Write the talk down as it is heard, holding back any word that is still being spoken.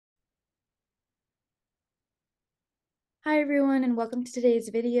Hi everyone, and welcome to today's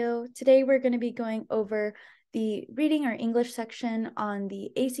video. Today we're going to be going over the reading or English section on the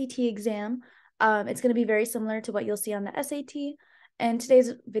ACT exam. It's going to be very similar to what you'll see on the SAT, and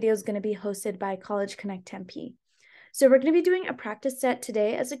today's video is going to be hosted by College Connect Tempe. So we're going to be doing a practice set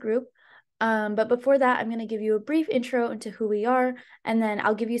today as a group, but before that, I'm going to give you a brief intro into who we are, and then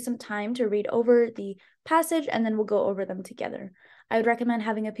I'll give you some time to read over the passage, and then we'll go over them together. I would recommend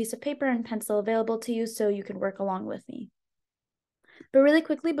having a piece of paper and pencil available to you so you can work along with me. But really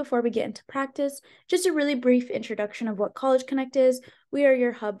quickly, before we get into practice, just a really brief introduction of what College Connect is. We are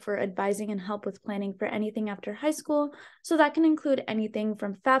your hub for advising and help with planning for anything after high school. So that can include anything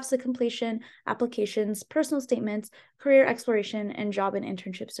from FAFSA completion, applications, personal statements, career exploration, and job and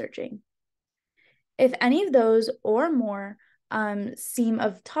internship searching. If any of those or more seem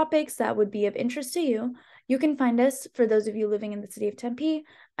of topics that would be of interest to you, you can find us, for those of you living in the city of Tempe,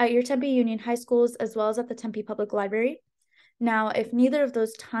 at your Tempe Union High Schools, as well as at the Tempe Public Library. Now, if neither of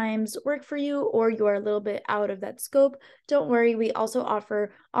those times work for you or you are a little bit out of that scope, don't worry, we also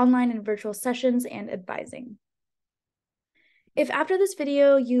offer online and virtual sessions and advising. If after this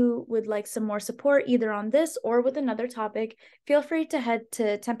video you would like some more support either on this or with another topic, feel free to head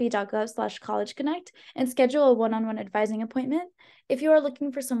to tempe.gov/collegeconnect and schedule a one-on-one advising appointment. If you are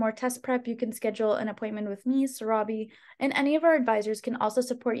looking for some more test prep, you can schedule an appointment with me, Surabhi, and any of our advisors can also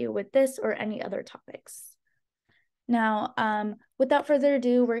support you with this or any other topics. Now, without further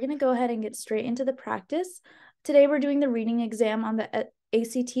ado, we're going to go ahead and get straight into the practice. Today, we're doing the reading exam on the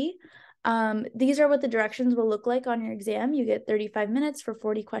ACT. These are what the directions will look like on your exam. You get 35 minutes for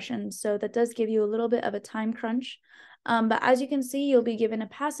 40 questions, so that does give you a little bit of a time crunch. But as you can see, you'll be given a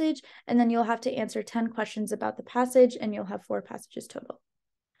passage, and then you'll have to answer 10 questions about the passage, and you'll have 4 passages total.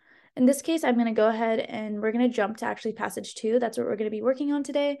 In this case, I'm going to go ahead and we're going to jump to actually passage 2. That's what we're going to be working on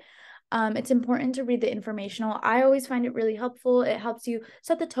today. It's important to read the informational. I always find it really helpful. It helps you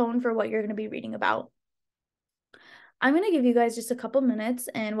set the tone for what you're going to be reading about. I'm going to give you guys just a couple minutes,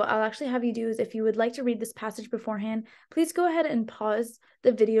 and what I'll actually have you do is if you would like to read this passage beforehand, please go ahead and pause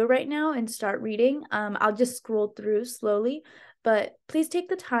the video right now and start reading. I'll just scroll through slowly, but please take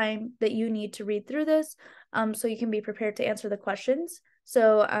the time that you need to read through this so you can be prepared to answer the questions.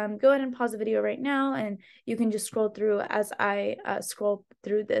 So go ahead and pause the video right now, and you can just scroll through as I scroll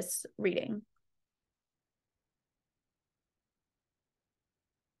through this reading.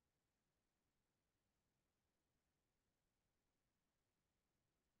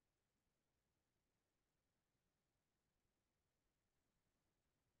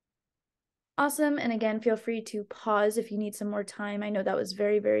 Awesome. And again, feel free to pause if you need some more time. I know that was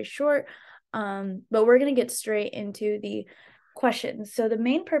very, very short, but we're going to get straight into the questions. So the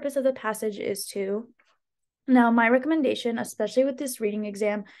main purpose of the passage is to, now my recommendation, especially with this reading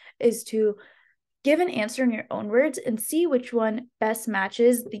exam, is to give an answer in your own words and see which one best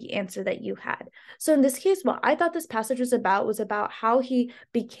matches the answer that you had. So in this case, what I thought this passage was about how he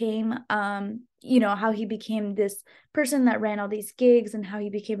became, how he became this person that ran all these gigs and how he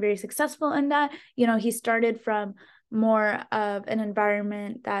became very successful in that. He started from more of an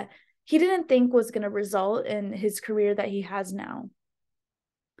environment that he didn't think was going to result in his career that he has now.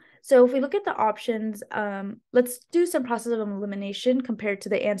 So if we look at the options, let's do some process of elimination compared to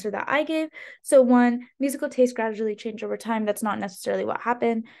the answer that I gave. So 1, musical taste gradually changed over time. That's not necessarily what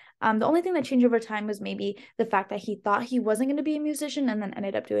happened. The only thing that changed over time was maybe the fact that he thought he wasn't going to be a musician and then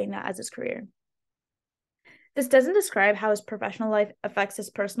ended up doing that as his career. This doesn't describe how his professional life affects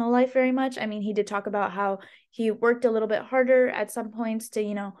his personal life very much. I mean, he did talk about how he worked a little bit harder at some points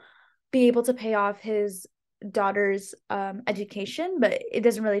to, be able to pay off his daughter's education, but it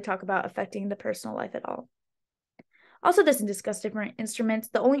doesn't really talk about affecting the personal life at all. Also doesn't discuss different instruments.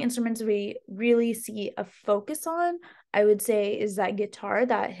 The only instruments we really see a focus on, I would say, is that guitar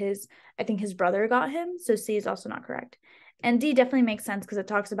that I think his brother got him. So C is also not correct. And D definitely makes sense because it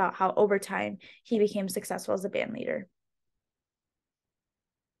talks about how over time he became successful as a band leader.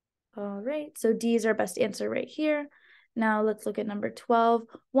 All right, so D is our best answer right here. Now let's look at number 12,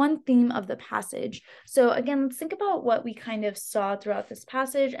 one theme of the passage. So again, let's think about what we kind of saw throughout this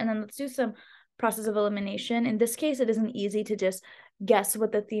passage, and then let's do some process of elimination. In this case, it isn't easy to just guess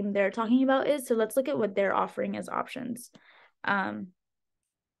what the theme they're talking about is. So let's look at what they're offering as options.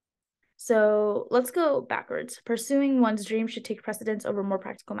 So let's go backwards. Pursuing one's dream should take precedence over more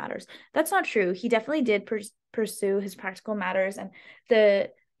practical matters. That's not true. He definitely did pursue his practical matters, and the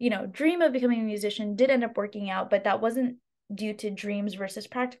dream of becoming a musician did end up working out, but that wasn't due to dreams versus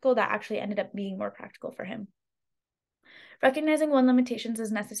practical. That actually ended up being more practical for him. Recognizing one's limitations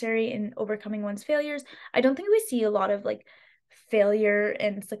is necessary in overcoming one's failures. I don't think we see a lot of failure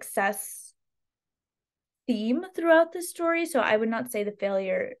and success theme throughout the story, so I would not say the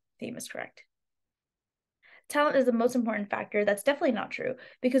failure theme is correct. Talent is the most important factor. That's definitely not true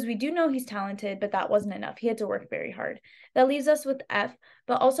because we do know he's talented, but that wasn't enough. He had to work very hard. That leaves us with F.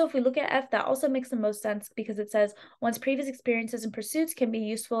 But also, if we look at F, that also makes the most sense because it says one's previous experiences and pursuits can be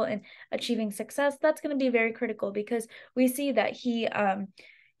useful in achieving success. That's going to be very critical because we see that he,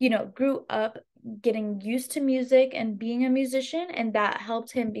 grew up getting used to music and being a musician, and that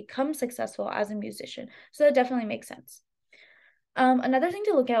helped him become successful as a musician. So that definitely makes sense. Another thing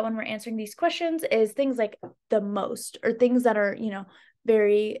to look at when we're answering these questions is things like the most or things that are,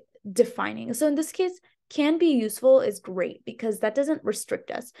 very defining. So in this case, can be useful is great because that doesn't restrict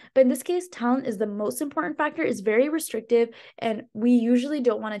us. But in this case, talent is the most important factor, is very restrictive, and we usually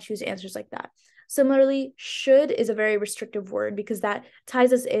don't want to choose answers like that. Similarly, should is a very restrictive word because that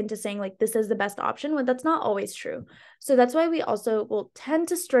ties us into saying like this is the best option when that's not always true. So that's why we also will tend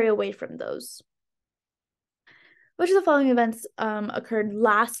to stray away from those. Which of the following events occurred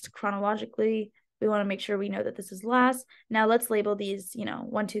last chronologically? We want to make sure we know that this is last. Now let's label these,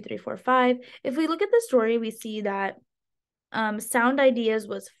 1, 2, 3, 4, 5. If we look at the story, we see that Sound Ideas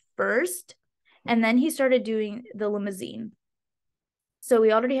was first, and then he started doing the limousine. So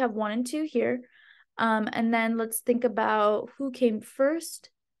we already have 1 and 2 here. And then let's think about who came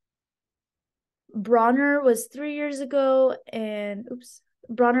first. Bronner was 3 years ago, and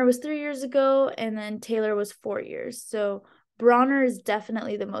Bronner was 3 years ago, and then Taylor was 4 years. So Bronner is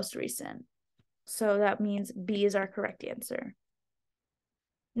definitely the most recent. So that means B is our correct answer.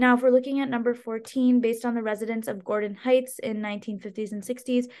 Now, if we're looking at number 14, based on the residents of Gordon Heights in 1950s and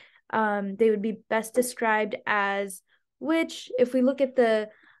 60s, they would be best described as which. If we look at the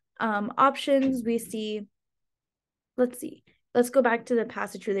options, we see, let's go back to the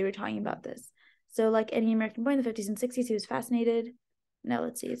passage where they were talking about this. So like any American boy in the 50s and 60s, he was fascinated. Now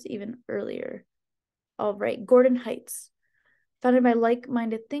let's see, it's even earlier. All right, Gordon Heights. Founded by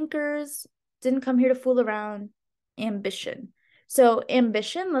like-minded thinkers, didn't come here to fool around. Ambition. So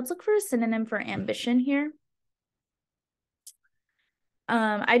ambition, let's look for a synonym for ambition here.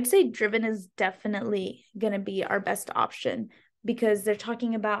 I'd say driven is definitely going to be our best option because they're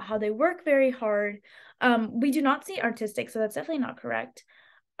talking about how they work very hard. We do not see artistic, so that's definitely not correct.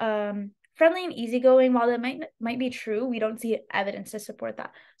 Friendly and easygoing, while that might be true, we don't see evidence to support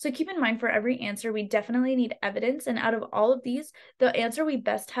that. So keep in mind for every answer, we definitely need evidence. And out of all of these, the answer we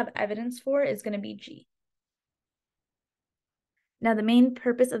best have evidence for is going to be G. Now, the main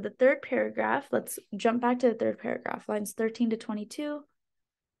purpose of the third paragraph, let's jump back to the third paragraph, lines 13 to 22.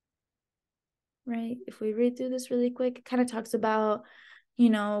 Right? If we read through this really quick, it kind of talks about,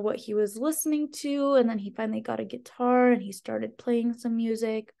 what he was listening to, and then he finally got a guitar and he started playing some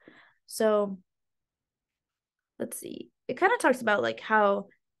music. So let's see. It kind of talks about like how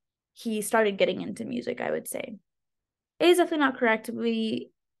he started getting into music, I would say. A is definitely not correct. It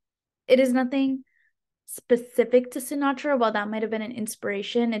is nothing specific to Sinatra. While that might have been an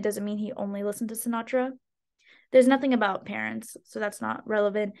inspiration, it doesn't mean he only listened to Sinatra. There's nothing about parents, so that's not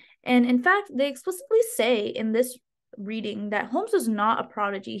relevant. And in fact, they explicitly say in this reading that Holmes was not a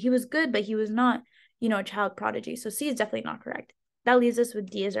prodigy. He was good, but he was not, a child prodigy. So C is definitely not correct. That leaves us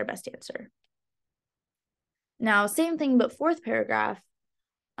with D as our best answer. Now, same thing, but fourth paragraph.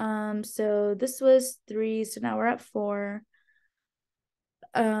 So this was 3, so now we're at 4.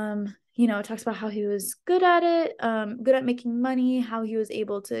 It talks about how he was good at it, good at making money, how he was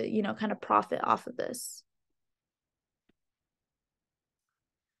able to, kind of profit off of this.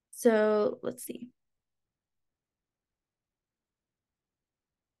 So let's see.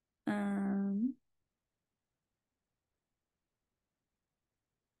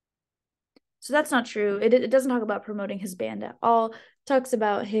 So that's not true. It doesn't talk about promoting his band at all. It talks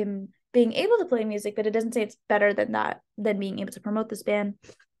about him being able to play music, but it doesn't say it's better than that, than being able to promote this band.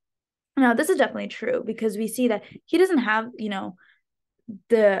 Now, this is definitely true because we see that he doesn't have,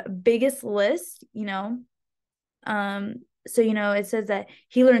 the biggest list, so it says that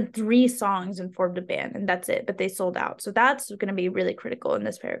he learned 3 songs and formed a band, and that's it, but they sold out. So that's going to be really critical in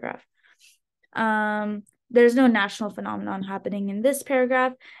this paragraph. There's no national phenomenon happening in this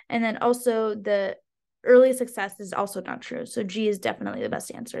paragraph. And then also the early success is also not true. So G is definitely the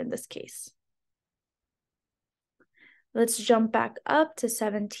best answer in this case. Let's jump back up to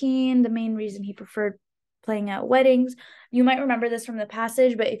 17. The main reason he preferred playing at weddings. You might remember this from the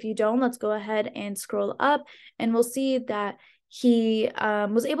passage, but if you don't, let's go ahead and scroll up and we'll see that he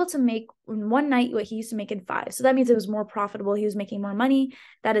was able to make in one night what he used to make in 5. So that means it was more profitable. He was making more money.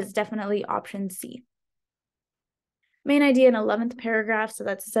 That is definitely option C. Main idea in 11th paragraph, so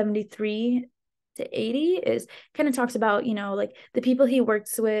that's 73 to 80, is kind of talks about, like the people he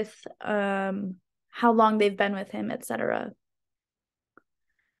works with, how long they've been with him, etc.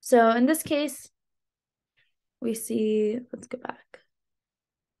 So in this case, we see, let's go back.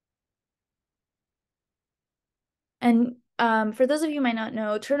 And for those of you who might not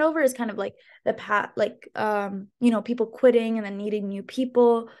know, turnover is kind of like the people quitting and then needing new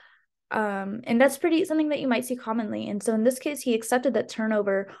people. And that's pretty something that you might see commonly. And so in this case, he accepted that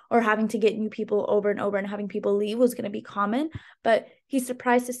turnover or having to get new people over and over and having people leave was going to be common, but he's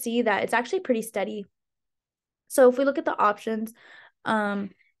surprised to see that it's actually pretty steady. So if we look at the options,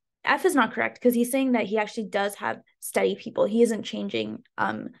 F is not correct because he's saying that he actually does have steady people. He isn't changing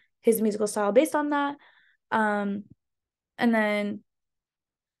his musical style based on that. And then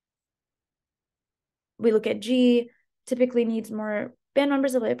we look at G, typically needs more band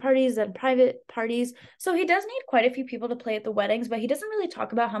members to play at parties than private parties. So he does need quite a few people to play at the weddings, but he doesn't really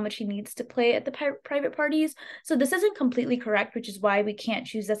talk about how much he needs to play at the private parties. So this isn't completely correct, which is why we can't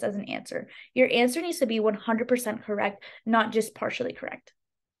choose this as an answer. Your answer needs to be 100% correct, not just partially correct.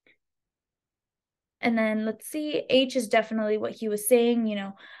 And then let's see, H is definitely what he was saying,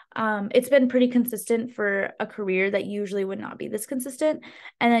 it's been pretty consistent for a career that usually would not be this consistent.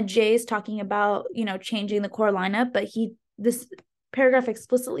 And then J is talking about, changing the core lineup, but this paragraph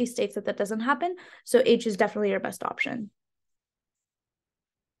explicitly states that doesn't happen. So H is definitely your best option.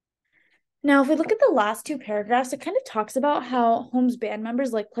 Now, if we look at the last two paragraphs, it kind of talks about how Holmes' band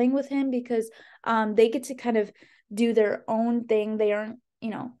members like playing with him because they get to kind of do their own thing. They aren't,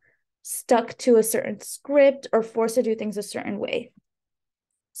 stuck to a certain script or forced to do things a certain way.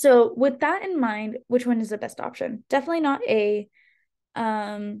 So with that in mind, which one is the best option? Definitely not A.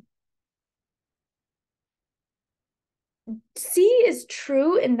 C is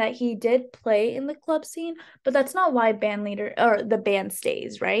true in that he did play in the club scene, but that's not why band leader or the band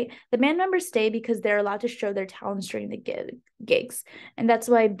stays, right? The band members stay because they're allowed to show their talents during the gigs, and that's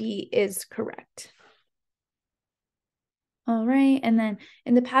why B is correct. All right, and then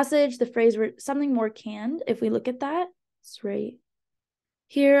in the passage, the phrase something more canned, if we look at that, it's right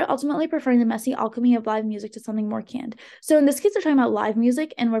here, ultimately preferring the messy alchemy of live music to something more canned. So in this case, they're talking about live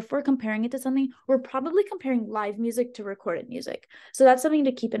music, and if we're comparing it to something, we're probably comparing live music to recorded music. So that's something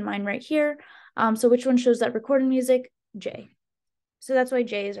to keep in mind right here. So which one shows that recorded music? J. So that's why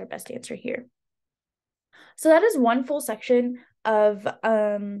J is our best answer here. So that is one full section of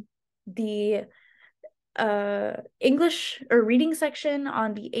the English or reading section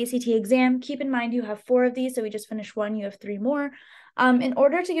on the ACT exam. Keep in mind you have 4 of these, so we just finished 1, you have 3 more. In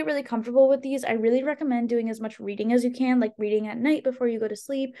order to get really comfortable with these, I really recommend doing as much reading as you can, like reading at night before you go to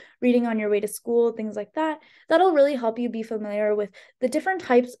sleep, reading on your way to school, things like that. That'll really help you be familiar with the different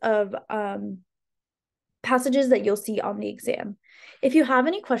types of passages that you'll see on the exam. If you have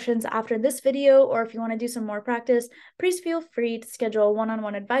any questions after this video, or if you want to do some more practice, please feel free to schedule a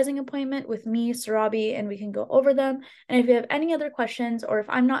one-on-one advising appointment with me, Surabhi, and we can go over them. And if you have any other questions, or if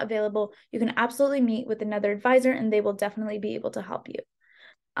I'm not available, you can absolutely meet with another advisor and they will definitely be able to help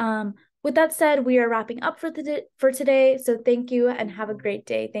you. With that said, we are wrapping up for today. So thank you and have a great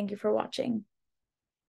day. Thank you for watching.